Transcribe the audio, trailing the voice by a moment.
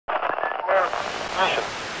clear mission.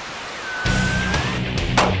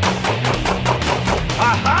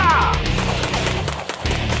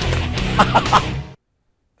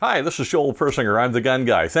 Hi, this is Joel Persinger. I'm the Gun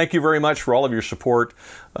Guy. Thank you very much for all of your support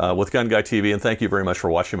with GunGuyTV, and thank you very much for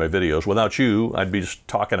watching my videos. Without you, I'd be just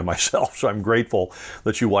talking to myself, so I'm grateful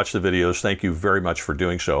that you watch the videos. Thank you very much for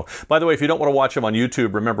doing so. By the way, if you don't want to watch them on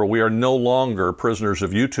YouTube, remember, we are no longer prisoners of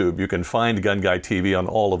YouTube. You can find GunGuyTV on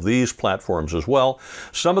all of these platforms as well.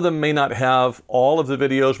 Some of them may not have all of the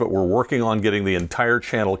videos, but we're working on getting the entire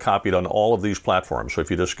channel copied on all of these platforms. So if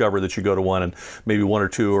you discover that you go to one and maybe 1 or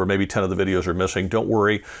 2 or maybe 10 of the videos are missing, don't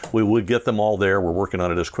worry. We will get them all there. We're working on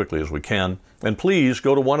it as quickly as we can. And please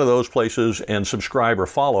go to one of those places and subscribe or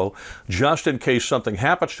follow, just in case something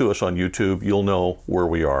happens to us on YouTube. You'll know where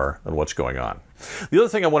we are and what's going on. The other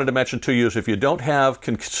thing I wanted to mention to you is if you don't have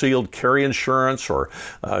concealed carry insurance or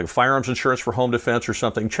firearms insurance for home defense or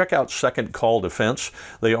something, check out Second Call Defense.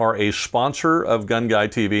 They are a sponsor of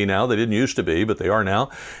GunGuyTV now. They didn't used to be, but they are now.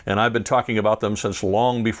 And I've been talking about them since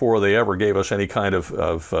long before they ever gave us any kind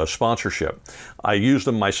of sponsorship. I use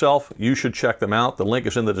them myself. You should check them out. The link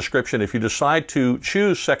is in the description. If you decide to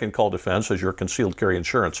choose Second Call Defense as your concealed carry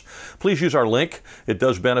insurance, please use our link. It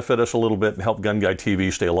does benefit us a little bit and help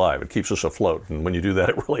GunGuyTV stay alive. It keeps us afloat. And when you do that,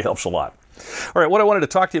 it really helps a lot. All right, what I wanted to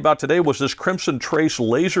talk to you about today was this Crimson Trace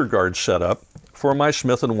Laserguard setup for my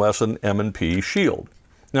Smith Wesson M&P Shield.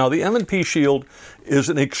 Now, the M&P Shield is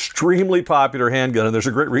an extremely popular handgun, and there's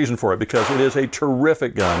a great reason for it, because it is a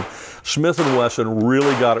terrific gun. Smith & Wesson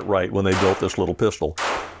really got it right when they built this little pistol.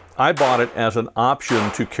 I bought it as an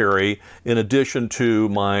option to carry in addition to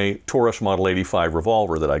my Taurus Model 85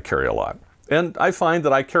 revolver that I carry a lot. And I find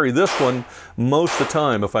that I carry this one most of the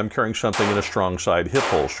time if I'm carrying something in a strong side hip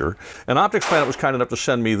holster. And OpticsPlanet was kind enough to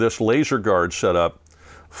send me this laser guard setup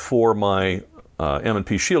for my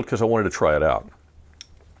M&P Shield because I wanted to try it out.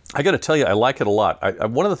 I got to tell you, I like it a lot.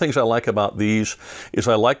 One of the things I like about these is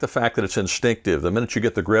I like the fact that it's instinctive. The minute you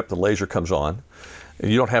get the grip, the laser comes on. And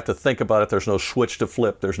you don't have to think about it. There's no switch to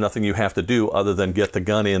flip. There's nothing you have to do other than get the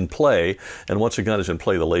gun in play. And once the gun is in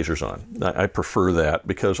play, the laser's on. I prefer that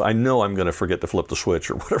because I know I'm going to forget to flip the switch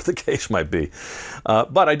or whatever the case might be.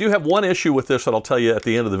 But I do have one issue with this that I'll tell you at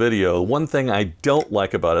the end of the video. One thing I don't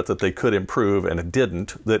like about it that they could improve, and it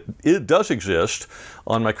didn't, that it does exist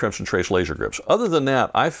on my Crimson Trace laser grips. Other than that,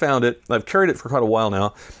 I found it, I've carried it for quite a while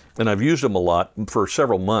now, and I've used them a lot for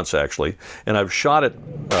several months actually, and I've shot it,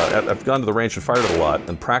 I've gone to the range and fired it a lot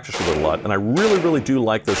and practiced with it a lot, and I really do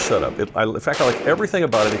like this setup. In fact, I like everything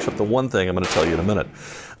about it except the one thing I'm going to tell you in a minute.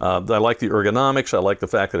 I like the ergonomics, I like the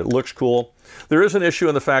fact that it looks cool. There is an issue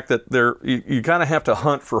in the fact that you kind of have to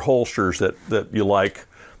hunt for holsters that you like,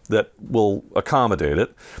 that will accommodate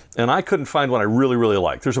it. And I couldn't find one I really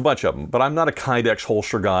like. There's a bunch of them, but I'm not a Kydex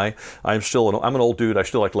holster guy. I'm an old dude. I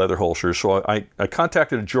still like leather holsters. So I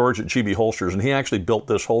contacted George at GB Holsters, and he actually built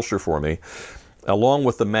this holster for me along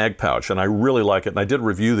with the mag pouch, and I really like it. And I did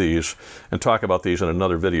review these and talk about these in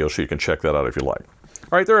another video, so you can check that out if you like.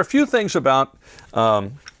 All right, there are a few things about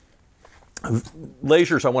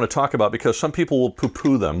lasers I want to talk about because some people will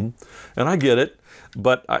poo-poo them, and I get it.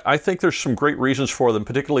 But I think there's some great reasons for them,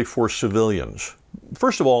 particularly for civilians.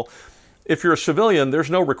 First of all, if you're a civilian, there's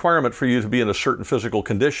no requirement for you to be in a certain physical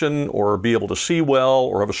condition or be able to see well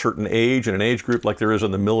or of a certain age in an age group like there is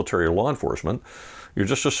in the military or law enforcement. You're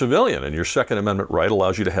just a civilian, and your Second Amendment right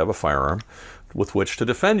allows you to have a firearm with which to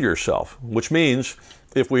defend yourself, which means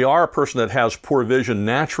if we are a person that has poor vision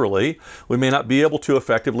naturally, we may not be able to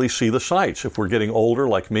effectively see the sights. If we're getting older,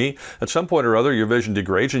 like me, at some point or other, your vision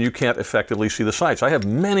degrades and you can't effectively see the sights. I have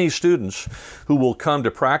many students who will come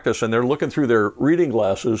to practice and they're looking through their reading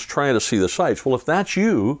glasses trying to see the sights. Well, if that's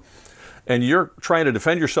you, and you're trying to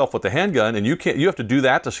defend yourself with the handgun and you have to do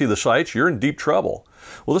that to see the sights, you're in deep trouble.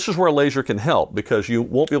 Well, this is where a laser can help because you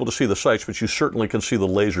won't be able to see the sights, but you certainly can see the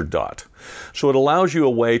laser dot. So it allows you a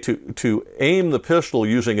way to aim the pistol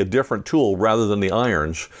using a different tool rather than the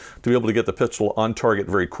irons to be able to get the pistol on target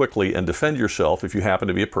very quickly and defend yourself if you happen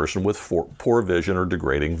to be a person with poor vision or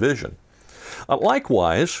degrading vision.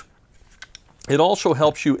 Likewise, it also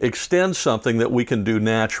helps you extend something that we can do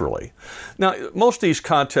naturally. Now, most of these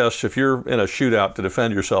contests, if you're in a shootout to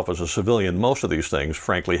defend yourself as a civilian, most of these things,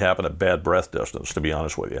 frankly, happen at bad breath distance, to be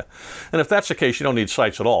honest with you. And if that's the case, you don't need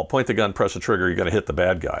sights at all. Point the gun, press the trigger, you're going to hit the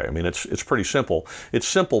bad guy. I mean, it's pretty simple. It's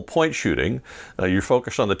simple point shooting. You're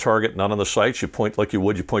focused on the target, not on the sights. You point like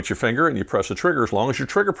you point your finger, and you press the trigger. As long as your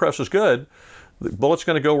trigger press is good, the bullet's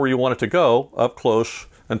going to go where you want it to go, up close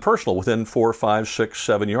and personal, within 4, 5, 6,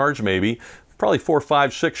 7 yards maybe. Probably 4,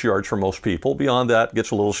 5, 6 yards for most people. Beyond that, it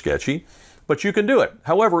gets a little sketchy. but you can do it.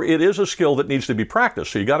 However, it is a skill that needs to be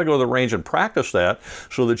practiced. So you got to go to the range and practice that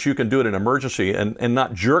so that you can do it in emergency and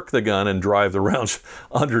not jerk the gun and drive the rounds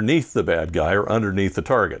underneath the bad guy or underneath the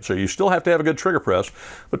target. So you still have to have a good trigger press,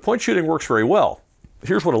 but point shooting works very well.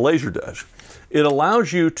 Here's what a laser does. It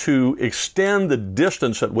allows you to extend the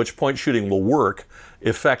distance at which point shooting will work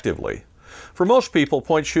effectively. For most people,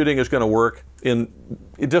 point shooting is going to work in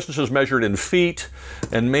distances measured in feet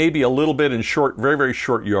and maybe a little bit in short, very, very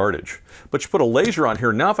short yardage. But you put a laser on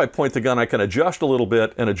here, now if I point the gun, I can adjust a little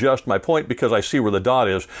bit and adjust my point because I see where the dot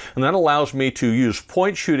is. And that allows me to use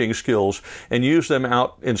point shooting skills and use them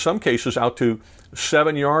out, in some cases, out to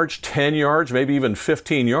 7 yards, 10 yards, maybe even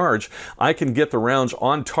 15 yards. I can get the rounds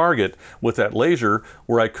on target with that laser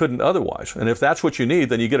where I couldn't otherwise. And if that's what you need,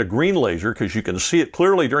 then you get a green laser because you can see it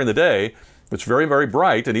clearly during the day. It's very, very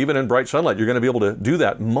bright, and even in bright sunlight, you're going to be able to do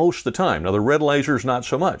that most of the time. Now, the red lasers, not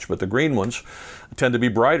so much, but the green ones tend to be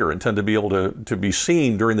brighter and tend to be able to be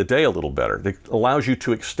seen during the day a little better. It allows you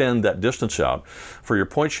to extend that distance out for your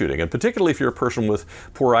point shooting, and particularly if you're a person with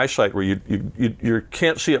poor eyesight where you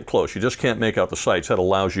can't see up close, you just can't make out the sights, that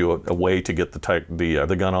allows you a way to get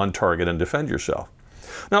the gun on target and defend yourself.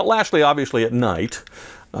 Now, lastly, obviously at night,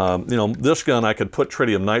 this gun I could put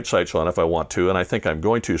tritium night sights on if I want to, and I think I'm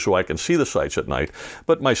going to so I can see the sights at night.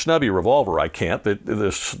 But my snubby revolver, I can't.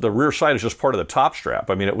 The rear sight is just part of the top strap.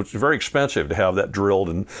 I mean, it was very expensive to have that drilled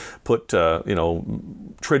and put,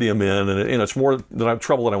 tritium in, and it's more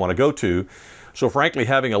trouble than I want to go to. So frankly,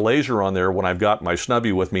 having a laser on there when I've got my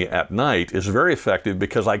snubby with me at night is very effective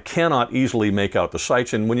because I cannot easily make out the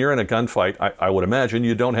sights. And when you're in a gunfight, I would imagine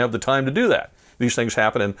you don't have the time to do that. These things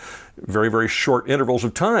happen in very, very short intervals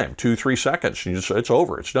of time, 2-3 seconds. It's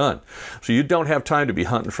over, it's done. So you don't have time to be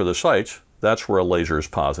hunting for the sights. That's where a laser is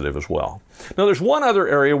positive as well. Now, there's one other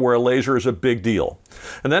area where a laser is a big deal,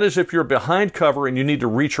 and that is if you're behind cover and you need to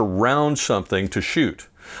reach around something to shoot.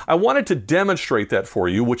 I wanted to demonstrate that for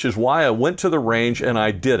you, which is why I went to the range and I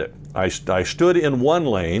did it. I stood in one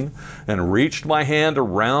lane and reached my hand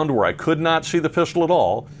around where I could not see the pistol at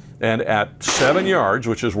all. And at 7 yards,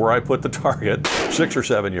 which is where I put the target, 6 or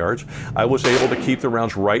 7 yards, I was able to keep the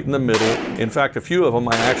rounds right in the middle. In fact, a few of them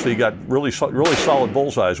I actually got really solid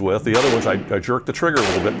bullseyes with. The other ones I jerked the trigger a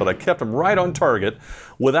little bit, but I kept them right on target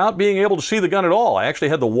without being able to see the gun at all. I actually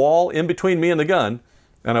had the wall in between me and the gun,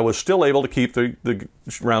 and I was still able to keep the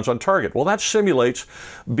rounds on target. Well, that simulates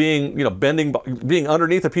being, being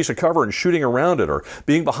underneath a piece of cover and shooting around it, or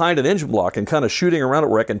being behind an engine block and kind of shooting around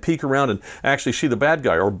it where I can peek around and actually see the bad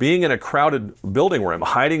guy, or being in a crowded building where I'm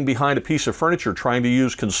hiding behind a piece of furniture trying to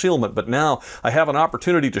use concealment, but now I have an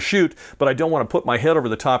opportunity to shoot, but I don't want to put my head over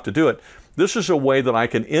the top to do it. This is a way that I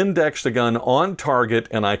can index the gun on target,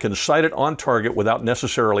 and I can sight it on target without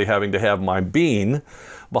necessarily having to have my bean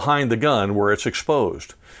behind the gun where it's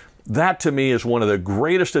exposed. That to me is one of the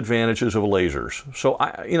greatest advantages of lasers. So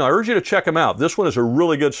I urge you to check them out. This one is a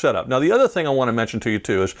really good setup. Now, the other thing I want to mention to you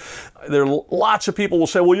too is there are lots of people will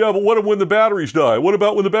say, well, yeah, but what when the batteries die? What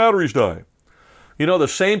about when the batteries die? You know, the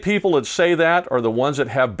same people that say that are the ones that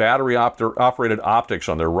have battery operated optics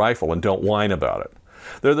on their rifle and don't whine about it.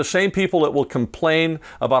 They're the same people that will complain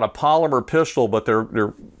about a polymer pistol, but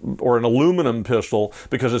or an aluminum pistol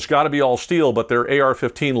because it's got to be all steel, but they're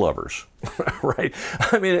AR-15 lovers, right?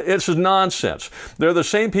 I mean, it's nonsense. They're the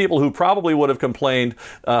same people who probably would have complained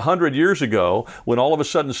 100 years ago when all of a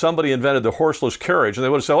sudden somebody invented the horseless carriage, and they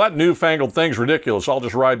would have said, well, that newfangled thing's ridiculous. I'll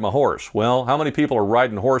just ride my horse. Well, how many people are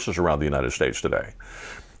riding horses around the United States today?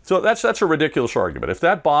 So that's a ridiculous argument. If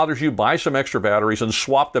that bothers you, buy some extra batteries and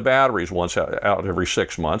swap the batteries once out every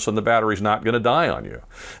 6 months, and the battery's not going to die on you.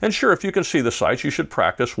 And sure, if you can see the sights, you should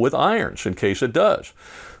practice with irons in case it does.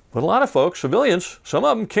 But a lot of folks, civilians, some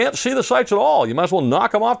of them can't see the sights at all. You might as well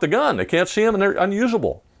knock them off the gun. They can't see them and they're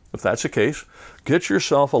unusable. If that's the case, get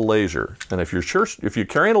yourself a laser. And if you're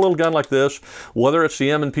carrying a little gun like this, whether it's the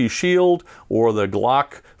M&P Shield or the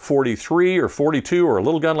Glock 43 or 42 or a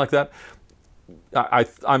little gun like that,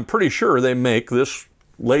 I'm pretty sure they make this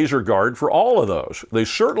laser guard for all of those. They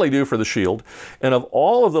certainly do for the Shield. And of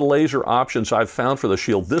all of the laser options I've found for the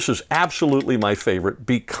Shield, this is absolutely my favorite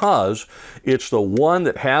because it's the one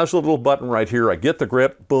that has the little button right here. I get the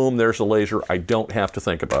grip, boom, there's the laser. I don't have to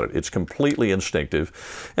think about it. It's completely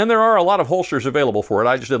instinctive. And there are a lot of holsters available for it.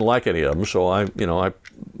 I just didn't like any of them, so I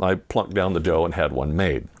I plunked down the dough and had one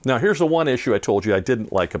made. Now here's the one issue I told you I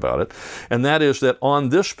didn't like about it, and that is that on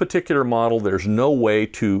this particular model there's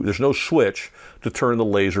no switch to turn the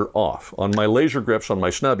laser off. On my laser grips on my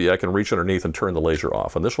snubby, I can reach underneath and turn the laser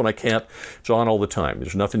off. On this one I can't. It's on all the time.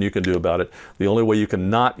 There's nothing you can do about it. The only way you can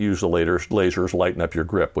not use the laser is lighten up your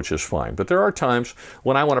grip, which is fine. But there are times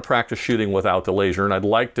when I want to practice shooting without the laser and I'd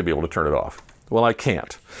like to be able to turn it off. Well, I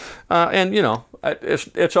can't. And you know,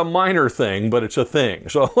 it's a minor thing, but it's a thing.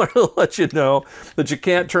 So I want to let you know that you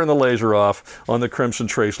can't turn the laser off on the Crimson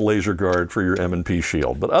Trace Laserguard for your M&P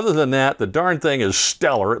Shield. But other than that, the darn thing is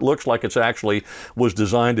stellar. It looks like it's actually was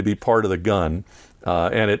designed to be part of the gun.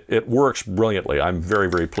 And it works brilliantly. I'm very,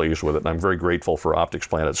 very pleased with it, and I'm very grateful for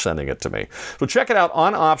OpticsPlanet sending it to me. So check it out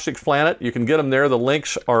on OpticsPlanet. You can get them there. The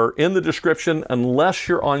links are in the description unless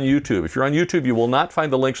you're on YouTube. If you're on YouTube, you will not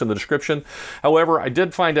find the links in the description. However, I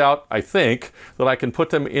did find out, I think, that I can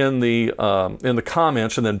put them in the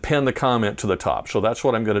comments and then pin the comment to the top. So that's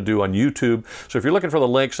what I'm going to do on YouTube. So if you're looking for the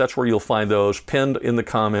links, that's where you'll find those pinned in the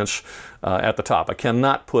comments at the top. I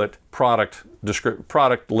cannot put product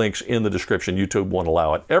links in the description. YouTube won't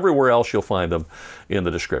allow it. Everywhere else you'll find them in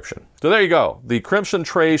the description. So there you go. The Crimson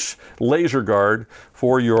Trace Laserguard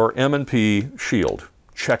for your M&P Shield.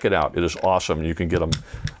 Check it out. It is awesome. You can get them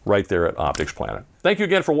right there at OpticsPlanet. Thank you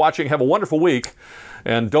again for watching. Have a wonderful week.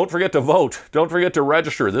 And don't forget to vote. Don't forget to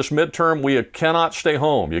register. This midterm, we cannot stay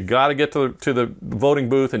home. You got to get to the voting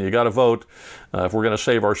booth and you got to vote if we're going to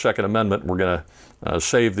save our Second Amendment. We're going to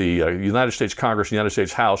save the United States Congress and United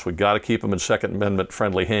States House. We've got to keep them in Second Amendment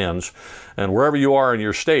friendly hands. And wherever you are in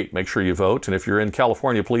your state, make sure you vote. And if you're in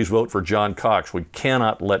California, please vote for John Cox. We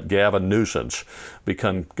cannot let Gavin Newsom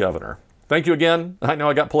become governor. Thank you again. I know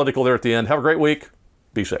I got political there at the end. Have a great week.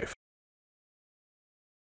 Be safe.